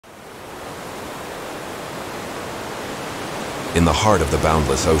In the heart of the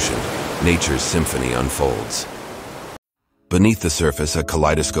boundless ocean, nature's symphony unfolds. Beneath the surface, a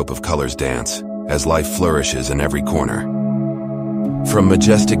kaleidoscope of colors dance, as life flourishes in every corner. From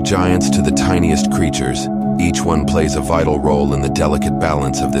majestic giants to the tiniest creatures, each one plays a vital role in the delicate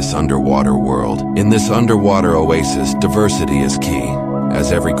balance of this underwater world. In this underwater oasis, diversity is key,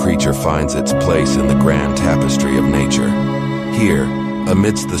 as every creature finds its place in the grand tapestry of nature. Here,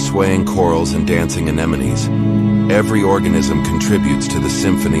 amidst the swaying corals and dancing anemones, every organism contributes to the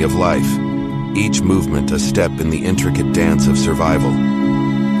symphony of life, each movement a step in the intricate dance of survival.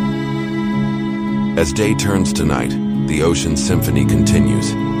 As day turns to night, the ocean's symphony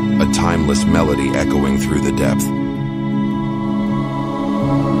continues, a timeless melody echoing through the depth.